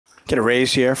Get a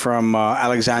raise here from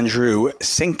Alexandru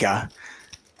Sinka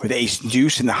with ace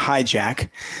deuce in the hijack.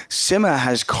 Sima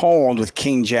has called with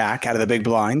king jack out of the big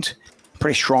blind.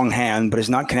 Pretty strong hand, but is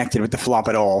not connected with the flop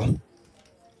at all.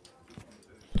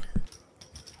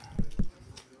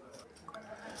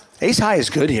 Ace high is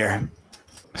good here.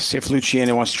 See if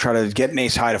Luciano wants to try to get an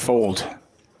ace high to fold.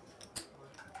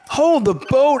 Hold the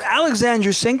boat.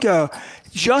 Alexandru Sinka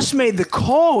just made the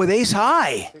call with ace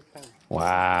high.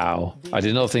 Wow. I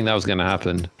did not think that was going to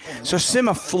happen. So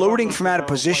Sima floating from out of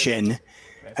position,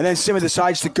 and then Sima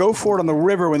decides to go for it on the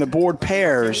river when the board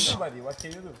pairs.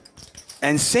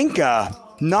 And Sinka,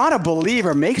 not a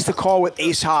believer, makes the call with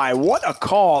ace high. What a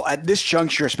call at this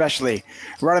juncture, especially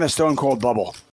right on the stone cold bubble.